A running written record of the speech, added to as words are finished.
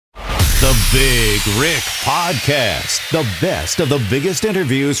The Big Rick Podcast. The best of the biggest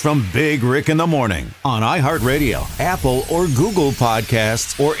interviews from Big Rick in the Morning on iHeartRadio, Apple or Google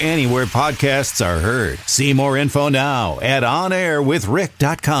Podcasts, or anywhere podcasts are heard. See more info now at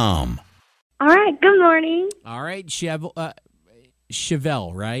onairwithrick.com. All right, good morning. All right, Chevel,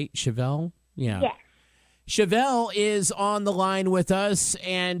 right? Chevel? Yeah. Yes. Chevel is on the line with us,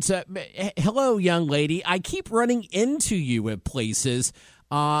 and hello, young lady. I keep running into you at places,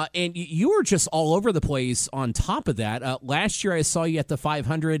 and you were just all over the place on top of that. Last year I saw you at the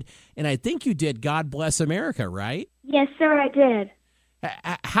 500, and I think you did God Bless America, right? Yes, sir, I did.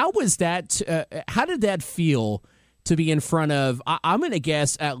 How was that? How did that feel to be in front of, I'm going to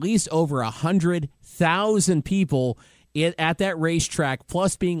guess, at least over 100,000 people at that racetrack,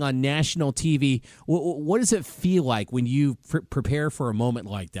 plus being on national TV? What does it feel like when you prepare for a moment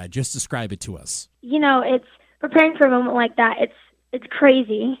like that? Just describe it to us. You know, it's preparing for a moment like that. It's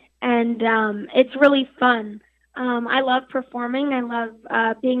crazy, and it's really fun. I love performing. I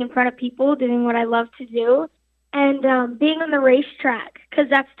love being in front of people, doing what I love to do, and being on the racetrack, because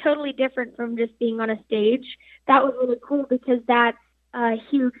that's totally different from just being on a stage. That was really cool because that's a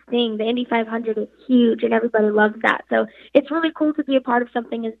huge thing. The Indy 500 is huge, and everybody loves that. So it's really cool to be a part of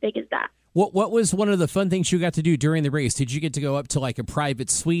something as big as that. What was one of the fun things you got to do during the race? Did you get to go up to like a private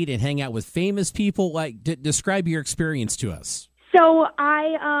suite and hang out with famous people? Like, describe your experience to us. So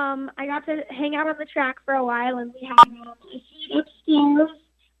I got to hang out on the track for a while, and we had a suite upstairs.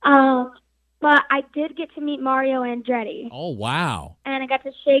 But I did get to meet Mario Andretti. Oh, wow. And I got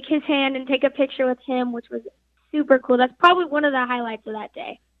to shake his hand and take a picture with him, which was super cool. That's probably one of the highlights of that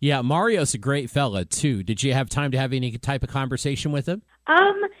day. Yeah, Mario's a great fella, too. Did you have time to have any type of conversation with him?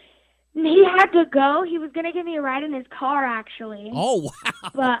 He had to go. He was going to give me a ride in his car, actually. Oh,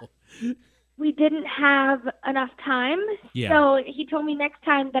 wow. But we didn't have enough time. Yeah. So he told me next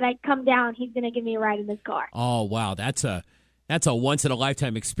time that I'd come down, he's going to give me a ride in his car. Oh, wow. That's a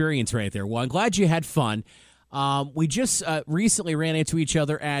once-in-a-lifetime experience right there. Well, I'm glad you had fun. We just recently ran into each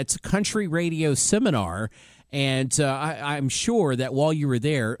other at Country Radio Seminar, and I'm sure that while you were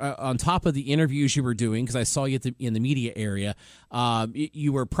there, on top of the interviews you were doing, because I saw you in the media area,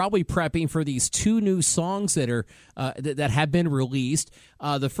 you were probably prepping for these two new songs that are that have been released.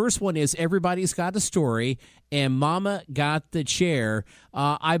 The first one is "Everybody's Got a Story" and "Mama Got the Chair."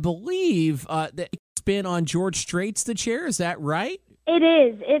 I believe that it's been on George Strait's "The Chair." Is that right? It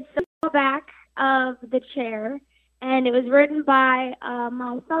is. It's the back of "The Chair," and it was written by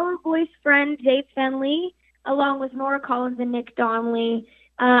my fellow voice friend Dave Fenley, along with Nora Collins and Nick Donnelly.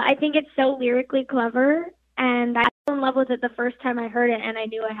 I think it's so lyrically clever, and I fell in love with it the first time I heard it, and I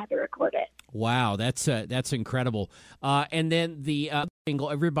knew I had to record it. Wow, that's incredible. And then the single,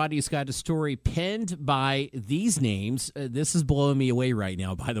 "Everybody's Got a Story," penned by these names. This is blowing me away right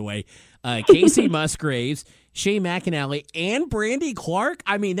now, by the way. Casey Musgraves, Shane McAnally, and Brandy Clark.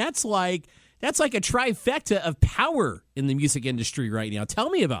 I mean, that's like a trifecta of power in the music industry right now.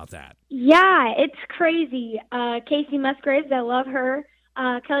 Tell me about that. Yeah, it's crazy. Casey Musgraves, I love her.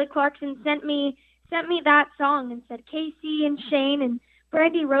 Kelly Clarkson sent me that song and said, Casey and Shane and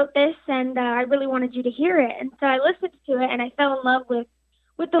Brandy wrote this, and I really wanted you to hear it. And so I listened to it, and I fell in love with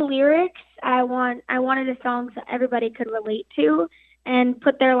the lyrics. I wanted a song that everybody could relate to and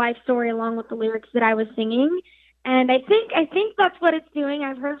put their life story along with the lyrics that I was singing. And I think that's what it's doing.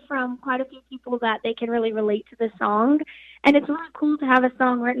 I've heard from quite a few people that they can really relate to the song. And it's really cool to have a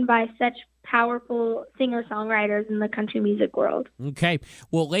song written by such powerful singer-songwriters in the country music world. Okay.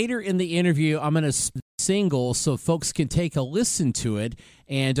 Well, later in the interview, I'm going to single so folks can take a listen to it.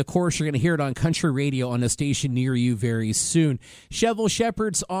 And, of course, you're going to hear it on country radio on a station near you very soon. Chevel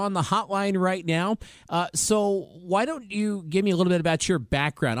Shepherd's on the hotline right now. So why don't you give me a little bit about your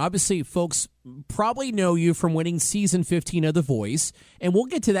background? Obviously, folks probably know you from winning season 15 of The Voice, and we'll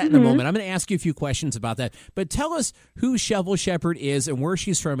get to that in a moment. I'm going to ask you a few questions about that. But tell us who Chevel Shepherd is and where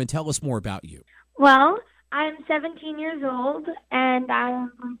she's from, and tell us more about you. Well, I'm 17 years old, and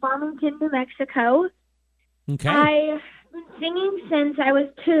I'm from Farmington, New Mexico. Okay. I've been singing since I was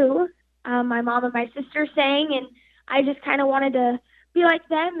 2. My mom and my sister sang, and I just kind of wanted to be like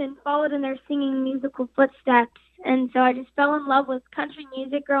them and followed in their singing musical footsteps. And so I just fell in love with country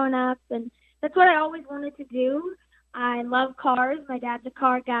music growing up, and that's what I always wanted to do. I love cars. My dad's a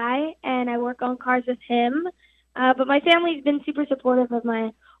car guy, and I work on cars with him. But my family's been super supportive of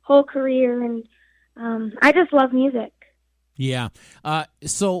my whole career, and I just love music. Yeah.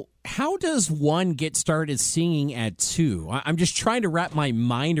 So how does one get started singing at 2? I'm just trying to wrap my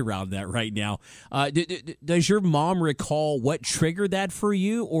mind around that right now. Does your mom recall what triggered that for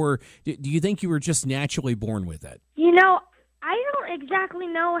you, or do you think you were just naturally born with it? You know, I don't exactly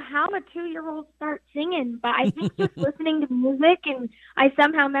know how a 2-year-old starts singing, but I think just listening to music, and I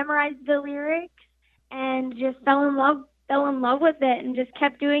somehow memorized the lyrics and just fell in love with it and just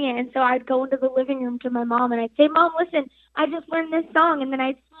kept doing it. And so I'd go into the living room to my mom and I'd say, "Mom, listen, I just learned this song," and then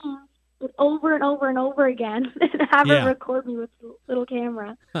I'd sing it over and over and over again and have her record me with a little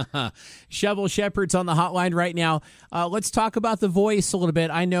camera. Chevel Shepherd's on the hotline right now. Let's talk about The Voice a little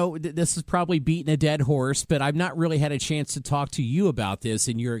bit. I know this is probably beating a dead horse, but I've not really had a chance to talk to you about this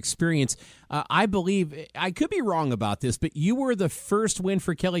and your experience. I believe, I could be wrong about this, but you were the first win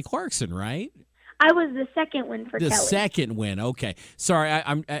for Kelly Clarkson, right? I was the second win for Kelly. The second win, okay. Sorry,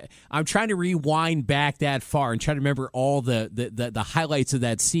 I'm trying to rewind back that far and try to remember all the highlights of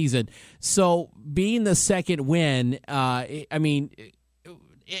that season. So being the second win, I mean,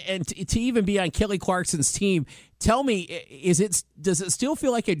 and to even be on Kelly Clarkson's team, tell me, does it still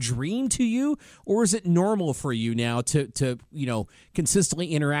feel like a dream to you, or is it normal for you now to consistently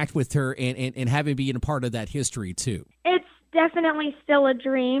interact with her and having been a part of that history too? It's definitely still a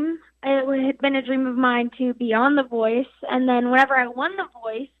dream. It had been a dream of mine to be on The Voice, and then whenever I won The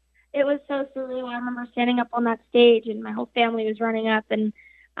Voice, it was so surreal. I remember standing up on that stage, and my whole family was running up, and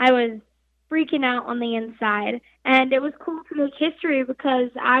I was freaking out on the inside. And it was cool to make history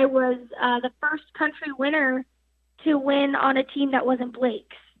because I was the first country winner to win on a team that wasn't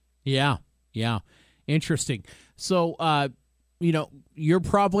Blake's. Yeah. Interesting. So, you're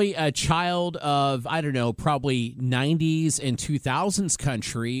probably a child of, I don't know, probably 90s and 2000s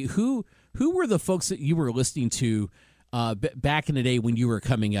country. Who were the folks that you were listening to back in the day when you were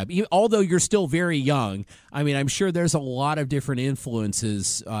coming up? Although you're still very young, I mean, I'm sure there's a lot of different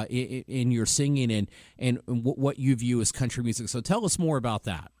influences in your singing and what you view as country music. So tell us more about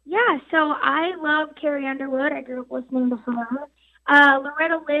that. Yeah, so I love Carrie Underwood. I grew up listening to her.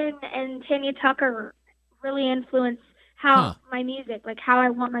 Loretta Lynn and Tanya Tucker really influenced my music, like how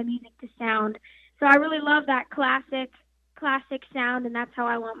I want my music to sound. So I really love that classic sound, and that's how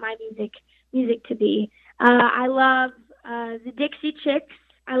I want my music to be. I love the Dixie Chicks.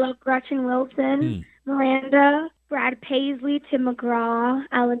 I love Gretchen Wilson, Miranda, Brad Paisley, Tim McGraw,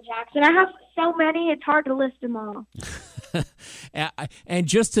 Alan Jackson. I have so many, it's hard to list them all. And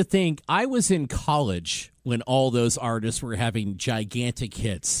just to think, I was in college when all those artists were having gigantic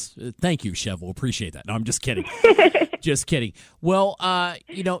hits. Thank you, Chevel. Appreciate that. No, I'm just kidding. Just kidding. Well,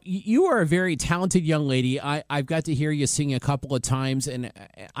 you are a very talented young lady. I've got to hear you sing a couple of times, and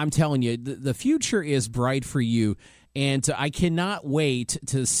I'm telling you, the future is bright for you. And I cannot wait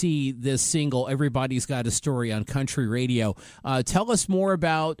to see this single, Everybody's Got a Story, on country radio. Tell us more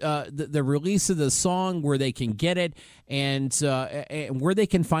about the release of the song, where they can get it, and where they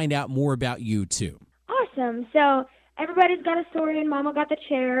can find out more about you, too. Awesome. So Everybody's Got a Story and Mama Got the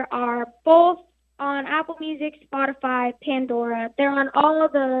Chair are both on Apple Music, Spotify, Pandora. They're on all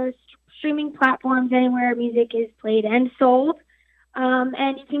of the streaming platforms anywhere music is played and sold.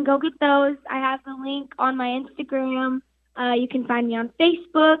 And you can go get those. I have the link on my Instagram. You can find me on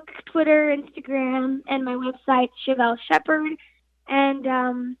Facebook, Twitter, Instagram, and my website, Chevel Shepherd.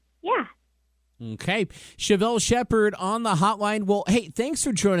 And, yeah. Okay. Chevel Shepherd on the hotline. Well, hey, thanks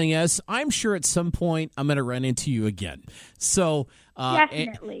for joining us. I'm sure at some point I'm going to run into you again. So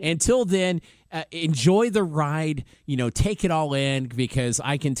definitely. Until then, enjoy the ride, take it all in, because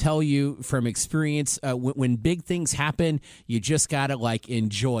I can tell you from experience, when big things happen, you just got to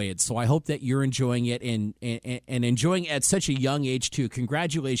enjoy it. So I hope that you're enjoying it and enjoying it at such a young age too.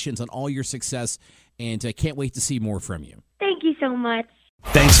 Congratulations on all your success, and I can't wait to see more from you. Thank you so much.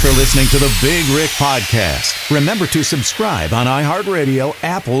 Thanks for listening to the Big Rick Podcast. Remember to subscribe on iHeartRadio,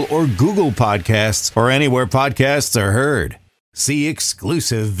 Apple, or Google Podcasts, or anywhere podcasts are heard. See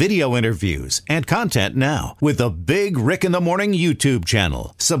exclusive video interviews and content now with the Big Rick in the Morning YouTube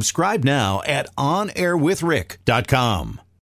channel. Subscribe now at onairwithrick.com.